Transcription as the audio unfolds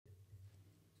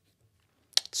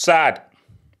Sad.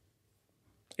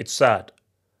 It's sad,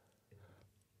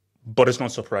 but it's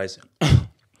not surprising.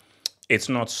 It's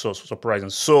not so surprising.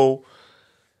 So,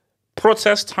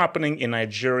 protests happening in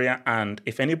Nigeria, and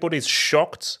if anybody is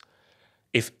shocked,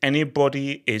 if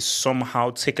anybody is somehow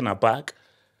taken aback,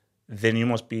 then you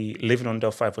must be living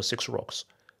under 5 or 6 rocks.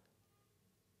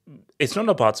 It's not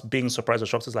about being surprised or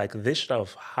shocked. It's like this should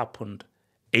have happened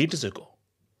ages ago.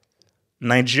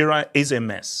 Nigeria is a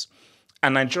mess.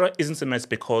 And Nigeria isn't a mess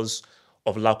because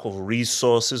of lack of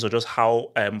resources or just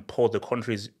how poor the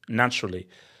country is naturally.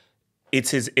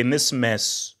 It is in this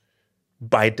mess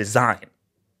by design,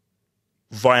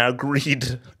 via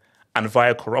greed and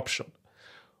via corruption,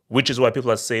 which is why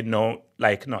people are saying, no,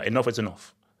 enough is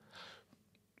enough.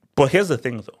 But here's the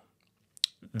thing, though.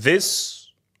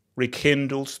 This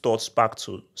rekindles thoughts back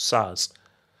to SARS.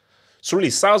 So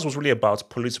really, SARS was really about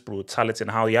police brutality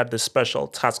and how you had this special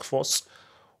task force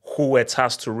who were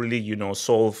tasked to really,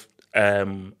 solve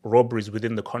robberies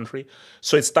within the country.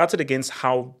 So it started against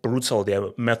how brutal their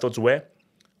methods were,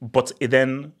 but it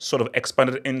then sort of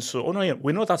expanded into, oh no, yeah,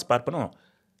 we know that's bad, but no,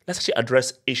 let's actually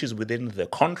address issues within the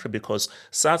country because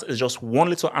SARS is just one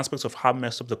little aspect of how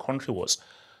messed up the country was.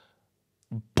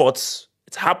 But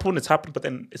it's happened, but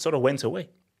then it sort of went away.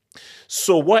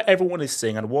 So what everyone is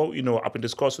saying and what, I've been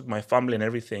discussing with my family and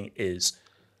everything is,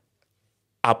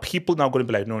 are people now going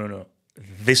to be like, no,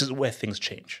 this is where things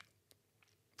change.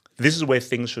 This is where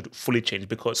things should fully change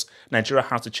because Nigeria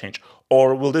has to change.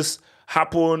 Or will this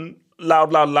happen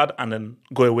loud, and then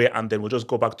go away and then we'll just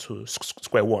go back to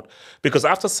square one? Because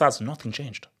after SARS, nothing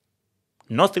changed.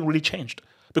 Nothing really changed.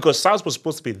 Because SARS was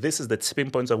supposed to be, this is the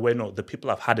tipping point of where, no, the people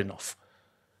have had enough.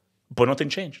 But nothing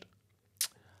changed.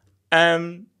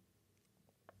 You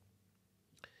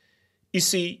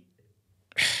see,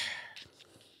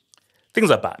 things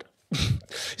are bad.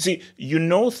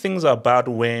 Things are bad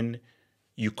when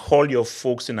you call your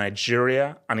folks in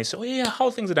Nigeria and they say, oh yeah, how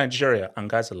are things in Nigeria? And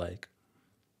guys are like,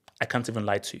 I can't even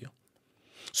lie to you.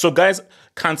 So guys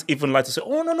can't even lie to say,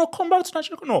 oh no, come back to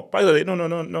Nigeria. No, by the way,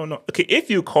 no. Okay,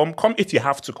 if you come if you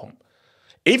have to come.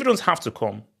 If you don't have to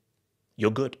come,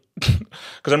 you're good. Because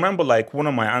I remember one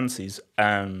of my aunties,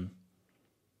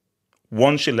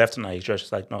 once she left Nigeria,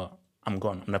 she's like, no, I'm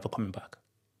gone. I'm never coming back.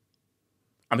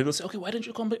 And people say, okay, why didn't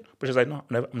you come back? But she's like, no,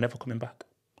 I'm never coming back.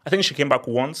 I think she came back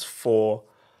once for,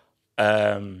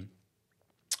 obviously,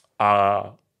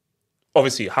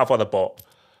 her father bought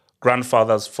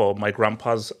grandfathers for my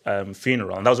grandpa's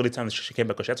funeral. And that was the only time she came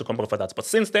back because she had to come back for that. But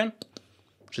since then,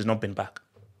 she's not been back.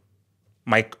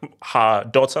 Her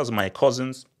daughters, my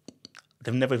cousins,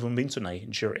 they've never even been to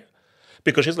Nigeria.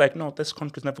 Because she's like, no, this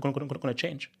country's never going to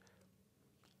change.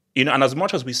 And as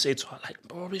much as we say to her,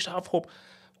 bro, we should have hope,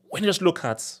 when you just look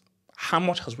at how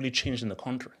much has really changed in the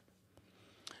country.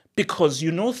 Because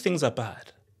things are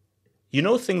bad.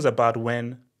 Things are bad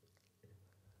when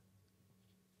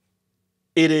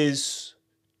it is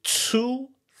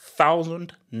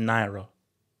 2,000 naira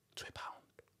to a pound.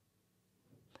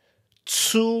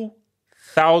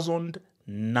 2,000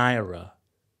 naira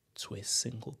to a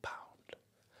single pound.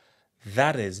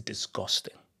 That is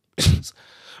disgusting.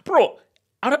 Bro,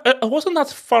 it wasn't that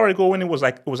far ago when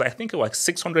I think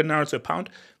 600 naira to a pound.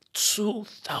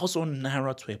 2,000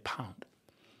 naira to a pound.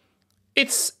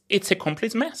 It's a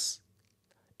complete mess.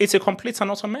 It's a complete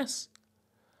and utter mess.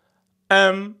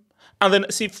 And then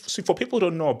see for people who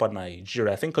don't know about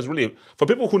Nigeria, I think because really for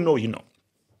people who know, Shout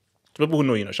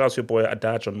out to your boy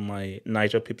Adaj on my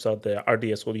Niger peeps out there,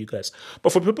 RDS, all you guys.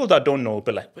 But for people that don't know,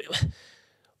 be like,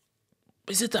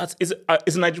 is it that? Is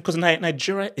Nigeria? Because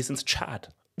Nigeria isn't Chad.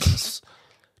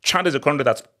 Chad is a country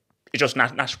that's just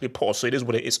naturally poor, so it is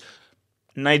what it is.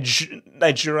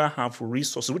 Nigeria have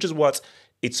resources, which is what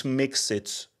it makes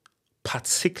it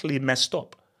particularly messed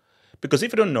up. Because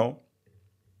if you don't know,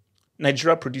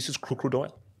 Nigeria produces crude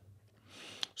oil.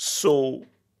 So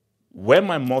where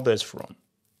my mother is from,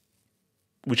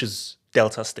 which is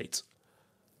Delta State,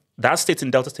 that state in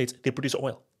Delta State, they produce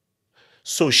oil.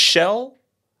 So Shell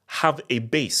have a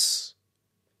base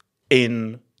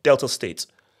in Delta State.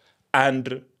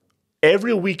 And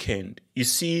every weekend, you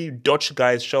see Dutch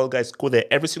guys, Shell guys go there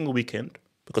every single weekend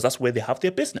because that's where they have their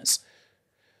business.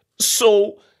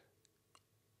 So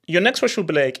your next question will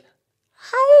be like,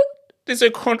 how is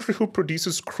a country who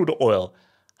produces crude oil,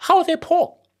 how are they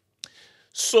poor?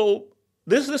 So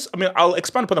I'll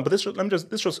expand upon that, but this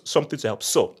is just something to help.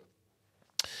 So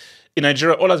in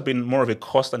Nigeria, oil has been more of a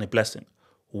cost than a blessing.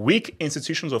 Weak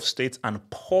institutions of state and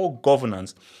poor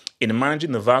governance in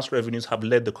managing the vast revenues have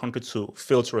led the country to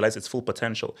fail to realize its full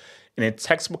potential in a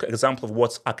textbook example of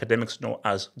what academics know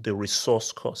as the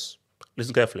resource curse.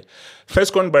 Listen carefully.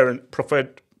 First coined by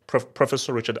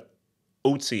Professor Richard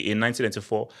Oatey in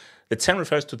 1994, the term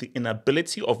refers to the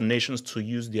inability of nations to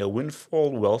use their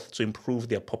windfall wealth to improve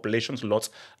their population's lot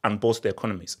and boost their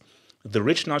economies. The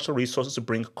rich natural resources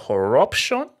bring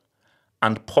corruption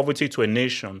and poverty to a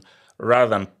nation rather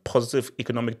than positive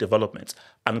economic development.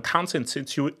 And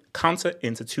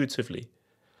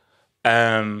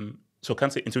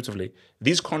counterintuitively,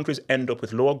 these countries end up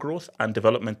with lower growth and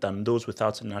development than those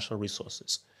without natural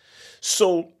resources.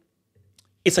 So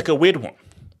it's like a weird one.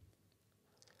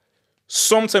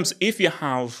 Sometimes if you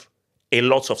have a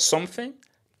lot of something,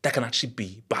 that can actually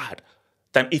be bad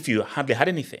than if you hardly had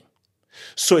anything.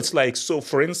 So it's like, so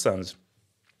for instance,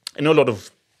 I know a lot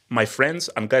of my friends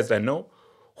and guys that I know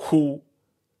who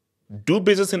do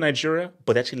business in Nigeria,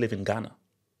 but they actually live in Ghana.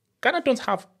 Ghana don't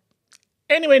have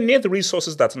anywhere near the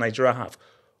resources that Nigeria have.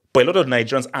 But a lot of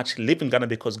Nigerians actually live in Ghana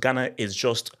because Ghana is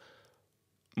just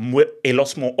a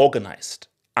lot more organized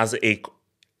as a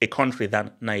country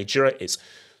than Nigeria is.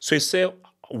 So you say,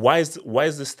 why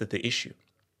is this the issue?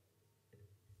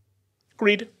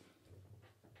 Greed.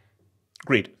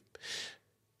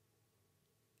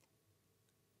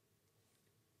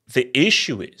 The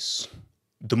issue is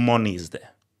the money is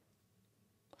there.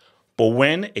 But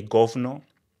when a governor,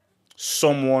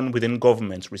 someone within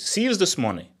government receives this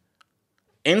money,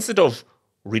 instead of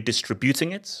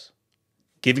redistributing it,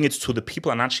 giving it to the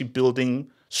people and actually building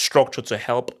structure to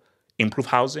help improve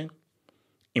housing,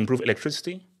 improve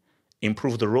electricity,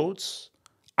 improve the roads,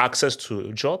 access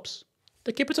to jobs,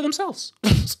 they keep it to themselves.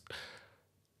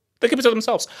 They keep it to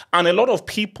themselves. And a lot of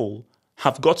people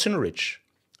have gotten rich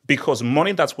because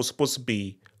money that was supposed to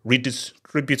be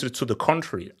redistributed to the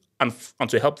country and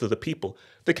to help the people,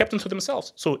 they kept them to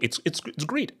themselves. So it's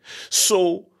greed.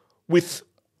 So with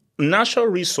natural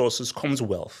resources comes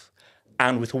wealth,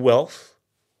 and with wealth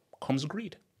comes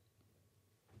greed.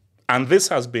 And this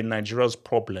has been Nigeria's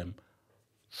problem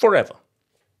forever,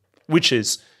 which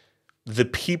is the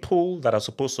people that are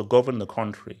supposed to govern the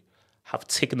country have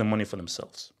taken the money for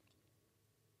themselves.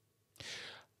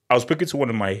 I was speaking to one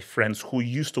of my friends who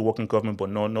used to work in government, but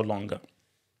no longer.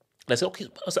 And I said, okay,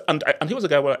 and he was a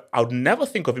guy where I would never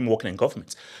think of him working in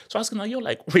government. So I asked him, now you're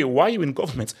like, wait, why are you in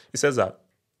government? He says that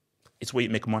it's where you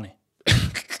make money.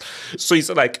 So he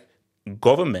said, like,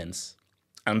 governments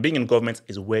and being in government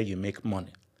is where you make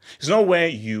money. It's not where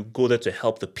you go there to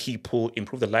help the people,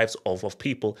 improve the lives of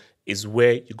people. It's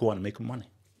where you go and make money.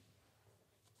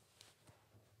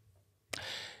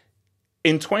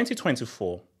 In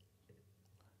 2024,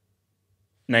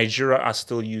 Nigeria are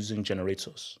still using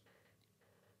generators.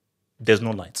 There's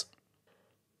no light.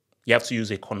 You have to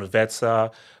use a converter,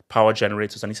 power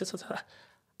generators. And he says,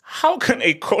 how can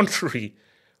a country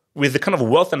with the kind of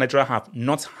wealth that Nigeria have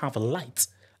not have light?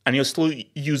 And you're still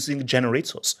using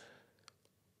generators.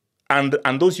 And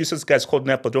those useless guys called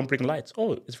NEPA don't bring light.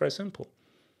 Oh, it's very simple.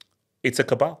 It's a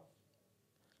cabal.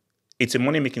 It's a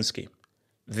money-making scheme.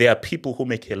 There are people who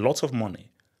make a lot of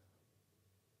money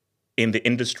in the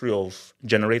industry of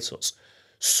generators.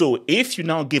 So if you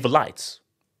now give light,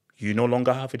 you no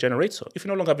longer have a generator. If you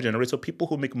no longer have a generator, people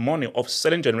who make money off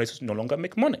selling generators no longer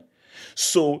make money.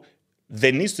 So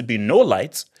there needs to be no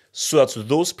light so that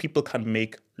those people can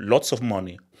make lots of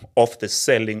money off the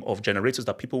selling of generators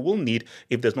that people will need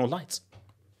if there's no light.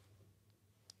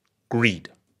 Greed.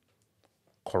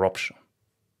 Corruption.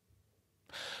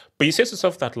 But you say to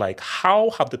yourself that, like,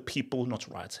 how have the people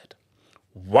not rioted?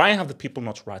 Why have the people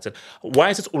not rioted? Why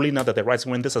is it only now that they're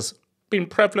rioting when this has been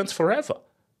prevalent forever?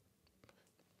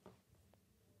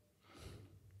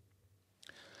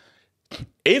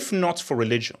 If not for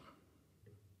religion,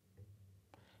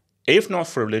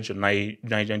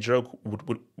 Nigeria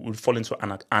would fall into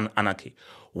anarchy.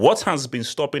 What has been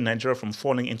stopping Nigeria from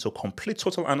falling into complete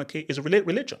total anarchy is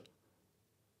religion.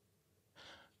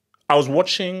 I was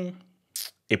watching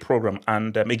a program,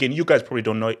 and again, you guys probably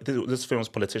don't know this famous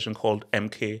politician called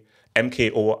MKO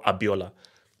Abiola.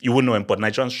 You wouldn't know him, but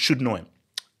Nigerians should know him.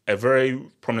 A very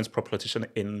prominent politician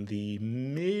in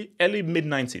the early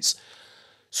mid-90s.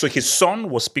 So his son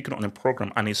was speaking on a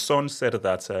program, and his son said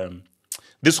that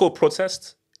this whole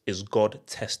protest is God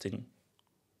testing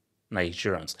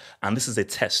Nigerians. And this is a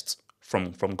test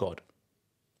from God.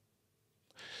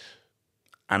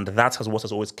 And that is what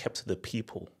has always kept the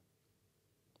people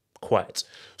quiet.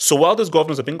 So while these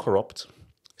governors have been corrupt,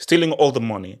 stealing all the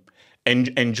money, and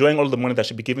enjoying all the money that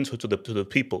should be given to the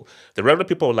people, the regular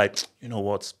people are like, you know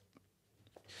what?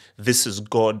 This is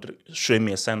God showing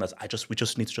me a sign that we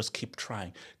just need to just keep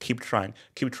trying.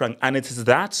 And it is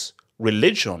that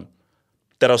religion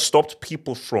that has stopped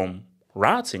people from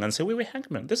rioting and say, wait, hang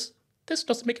on, this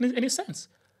doesn't make any sense.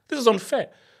 This is unfair.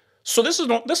 So this is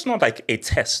not like a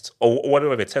test or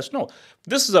whatever a test. No,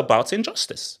 this is about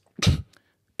injustice.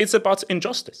 It's about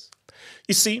injustice.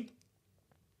 You see,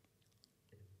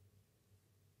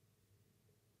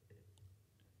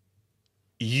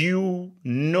 you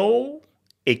know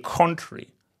a country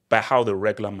by how the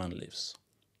regular man lives.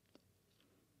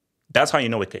 That's how you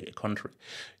know a country.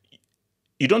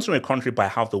 You don't know a country by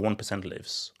how the 1%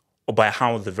 lives or by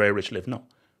how the very rich live. No.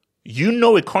 You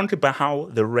know a country by how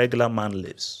the regular man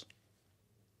lives.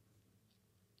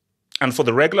 And for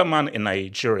the regular man in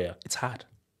Nigeria, it's hard.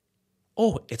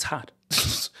 Oh, it's hard.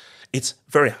 It's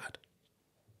very hard.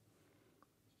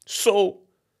 So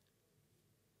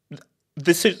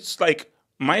this is like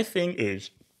my thing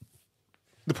is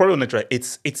the problem with Nigeria.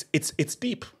 It's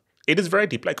deep. It is very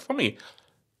deep. Like for me,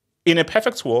 in a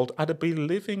perfect world, I'd be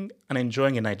living and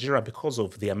enjoying in Nigeria because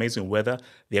of the amazing weather,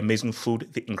 the amazing food,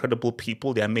 the incredible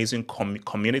people, the amazing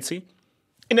community.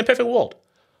 In a perfect world,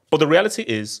 but the reality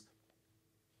is,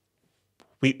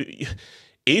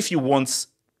 if you want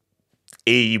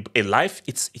a life,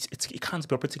 it can't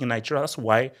be operating in Nigeria. That's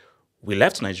why we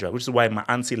left Nigeria, which is why my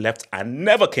auntie left and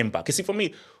never came back. You see, for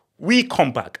me, we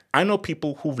come back. I know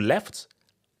people who've left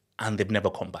and they've never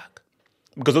come back.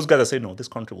 Because those guys are saying, no, this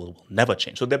country will never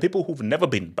change. So there are people who've never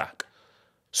been back.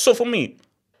 So for me,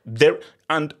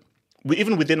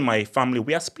 even within my family,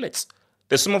 we are split.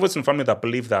 There's some of us in the family that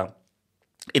believe that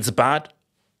it's bad,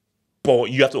 but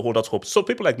you have to hold out hope. So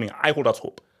people like me, I hold out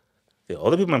hope. The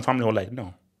other people in my family are like,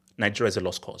 no, Nigeria is a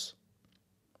lost cause.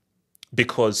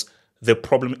 Because the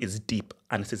problem is deep,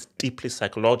 and it is deeply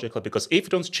psychological, because if you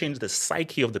don't change the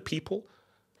psyche of the people,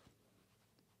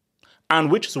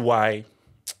 and which is why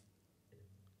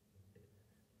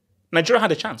Nigeria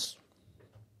had a chance.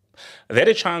 They had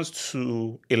a chance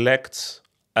to elect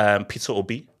Peter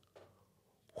Obi,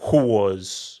 who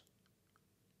was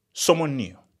someone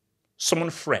new, someone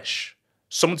fresh,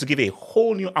 someone to give a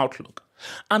whole new outlook.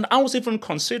 And I was even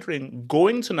considering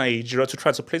going to Nigeria to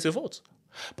try to place a vote.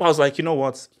 But I was like, you know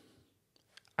what?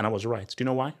 And I was right. Do you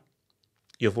know why?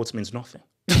 Your vote means nothing.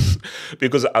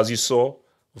 Because as you saw,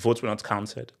 votes were not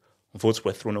counted. Votes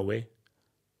were thrown away.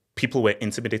 People were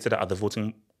intimidated at the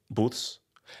voting booths.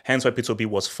 Hence why Peter Obi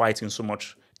was fighting so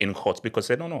much in court, because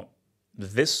they said, no,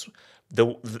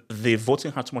 the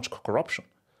voting had too much corruption.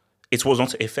 It was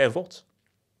not a fair vote.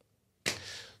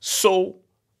 So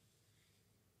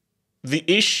the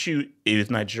issue with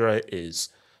Nigeria is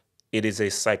it is a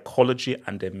psychology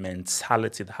and a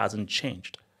mentality that hasn't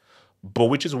changed. But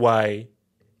which is why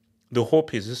the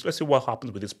hope is, let's see what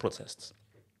happens with these protests.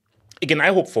 Again,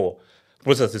 I hope for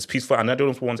protests is peaceful, and I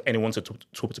don't want anyone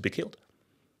to be killed.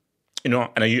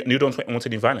 And you don't want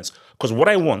any violence. Because what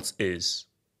I want is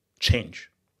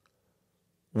change.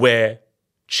 Where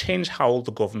change how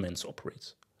the governments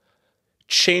operate.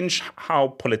 Change how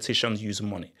politicians use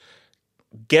money.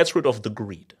 Get rid of the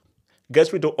greed.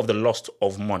 Get rid of the lust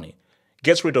of money.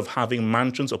 Get rid of having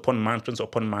mansions upon mansions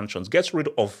upon mansions. Get rid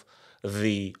of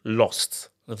the lust,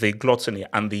 the gluttony,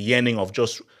 and the yearning of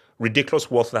just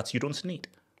ridiculous wealth that you don't need.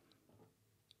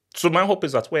 So my hope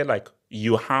is that where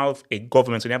you have a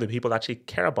government and you have the people that actually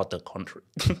care about the country.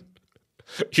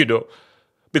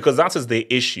 Because that is the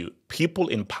issue. People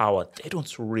in power, they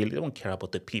don't care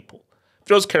about the people.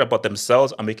 They just care about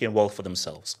themselves and making wealth for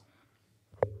themselves.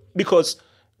 Because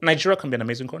Nigeria can be an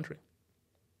amazing country.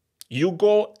 You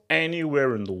go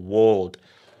anywhere in the world,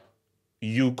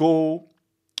 you go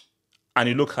and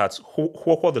you look at who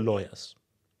are the lawyers,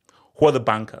 who are the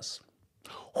bankers,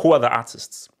 who are the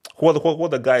artists, who are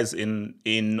the guys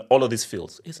in all of these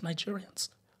fields. It's Nigerians.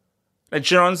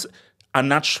 Nigerians are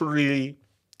naturally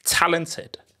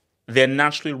talented. They're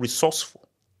naturally resourceful.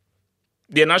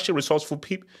 They're naturally resourceful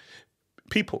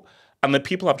people. And the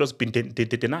people have just been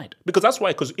denied. Because that's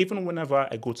why, because even whenever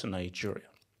I go to Nigeria,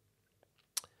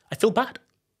 I feel bad.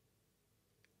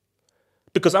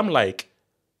 Because I'm like,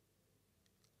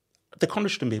 the country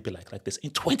shouldn't be like this.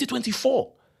 In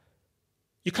 2024,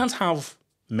 you can't have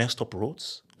messed up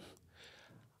roads.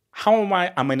 How am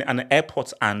I'm in an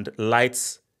airport and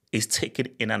lights is taken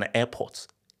in an airport?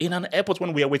 In an airport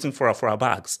when we are waiting for our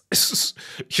bags. It's,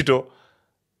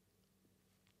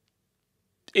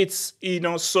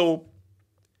 so,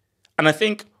 and I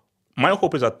think my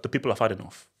hope is that the people have had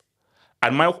enough.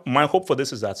 And my hope for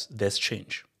this is that there's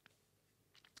change.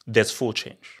 There's full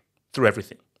change through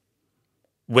everything.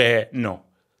 Where, no,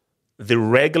 the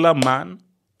regular man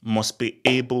must be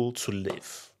able to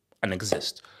live and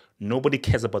exist. Nobody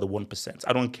cares about the 1%.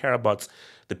 I don't care about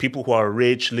the people who are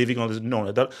rich, living on this.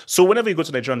 No. So whenever you go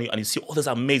to Nigeria and you see all this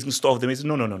amazing stuff,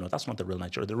 no, that's not the real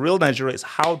Nigeria. The real Nigeria is,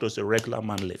 how does a regular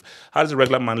man live? How does a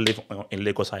regular man live in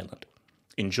Lagos Island?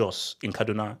 in Jos, in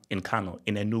Kaduna, in Kano,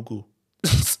 in Enugu,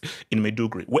 in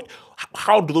Maiduguri?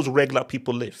 How do those regular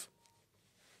people live?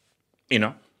 You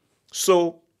know?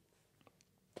 So,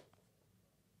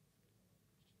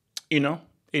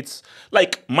 it's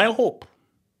like my hope,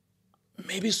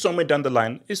 maybe somewhere down the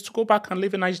line, is to go back and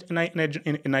live in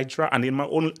Nigeria and in my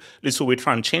own little way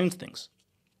try and change things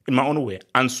in my own way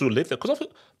and to live there. Because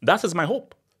that is my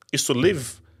hope, is to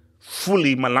live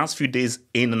fully my last few days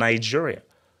in Nigeria,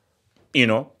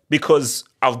 because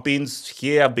I've been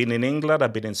here, I've been in England,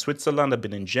 I've been in Switzerland, I've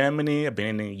been in Germany, I've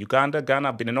been in Uganda, Ghana,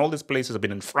 I've been in all these places, I've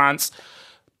been in France.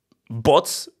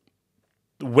 But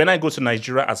when I go to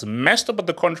Nigeria, as messed up as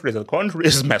the country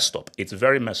is messed up. It's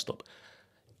very messed up.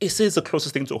 It is the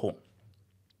closest thing to home.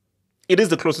 It is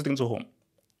the closest thing to home.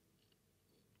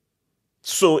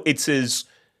 So it is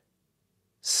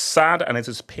sad and it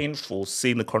is painful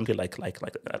seeing the country like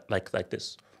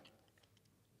this.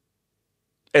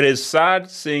 It is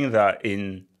sad seeing that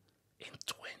in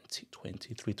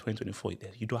 2023, 2024,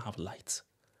 you don't have light.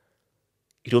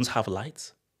 You don't have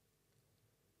light.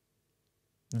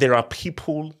 There are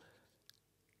people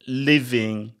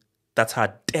living that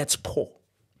are dead poor.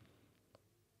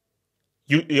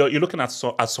 You're looking at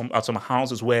some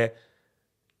houses where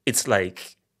it's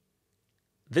like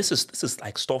this is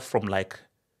like stuff from like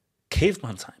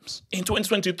caveman times in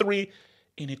 2023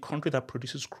 in a country that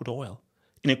produces crude oil,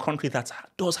 in a country that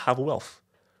does have wealth,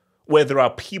 where there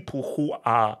are people who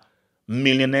are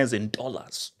millionaires in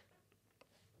dollars,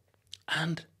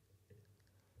 and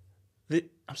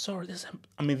I'm sorry, this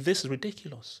is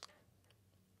ridiculous.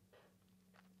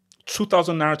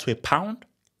 2,000 naira to a pound.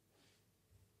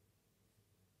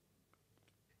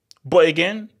 But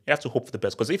again, you have to hope for the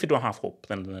best, because if you don't have hope,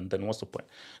 then what's the point?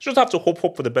 You just have to hope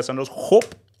for the best, and just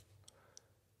hope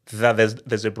that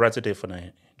there's a brighter day for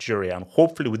Nigeria. And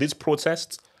hopefully with these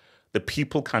protests, the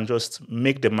people can just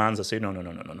make demands and say,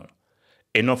 no.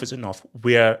 Enough is enough.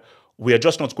 We are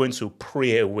just not going to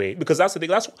pray away. Because that's the thing.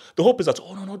 That's the hope is that,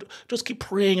 no, just keep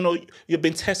praying. You've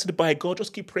been tested by God.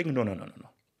 Just keep praying. No.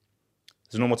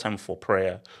 There's no more time for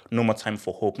prayer. No more time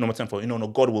for hope. No more time for,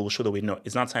 God will show the way. No,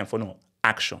 it's not time for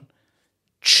action.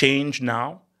 Change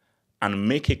now and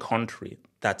make a country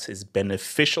that is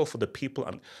beneficial for the people.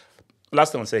 And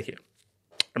last thing I'll say here.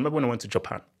 I remember when I went to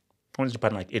Japan. I went to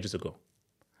Japan like ages ago.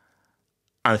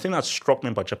 And the thing that struck me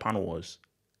about Japan was,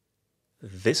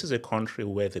 this is a country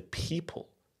where the people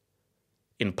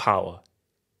in power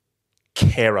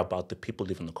care about the people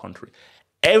living in the country.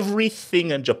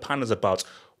 Everything in Japan is about,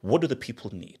 what do the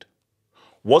people need?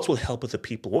 What will help with the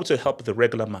people? What will help with the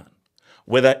regular man?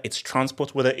 Whether it's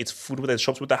transport, whether it's food, whether it's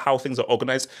shops, whether how things are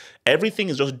organized, everything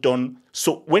is just done.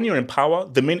 So when you're in power,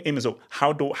 the main aim is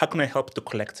how can I help the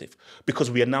collective?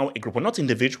 Because we are now a group. We're not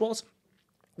individuals.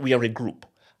 We are a group.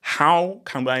 How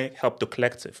can I help the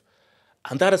collective?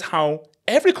 And that is how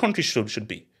every country should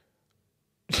be.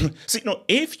 See,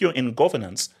 if you're in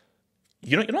governance,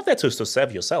 you're not there to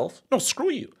serve yourself. No,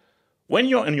 screw you. When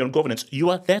you're in your governance, you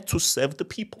are there to serve the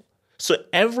people. So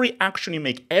every action you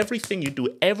make, everything you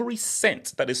do, every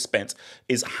cent that is spent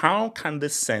is how can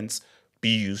this cent be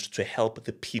used to help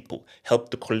the people,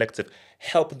 help the collective,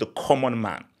 help the common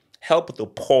man, help the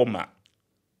poor man.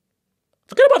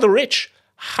 Forget about the rich.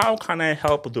 How can I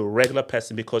help the regular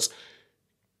person? Because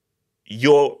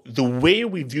the way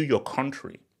we view your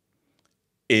country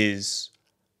is,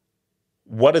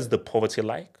 what is the poverty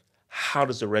like? How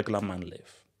does the regular man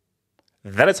live?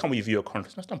 That is how we view your country.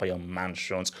 It's not about your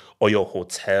mansions or your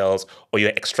hotels or your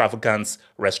extravagant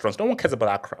restaurants. No one cares about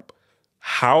that crap.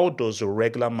 How does a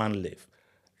regular man live?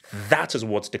 That is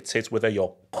what dictates whether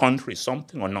your country is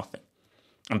something or nothing.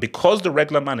 And because the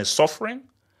regular man is suffering,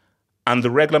 and the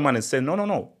regular man is saying,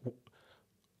 no,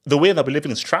 the way that we're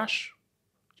living is trash,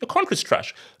 your country is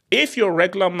trash. If your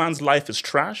regular man's life is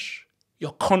trash,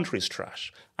 your country is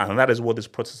trash. And that is what these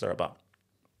protests are about.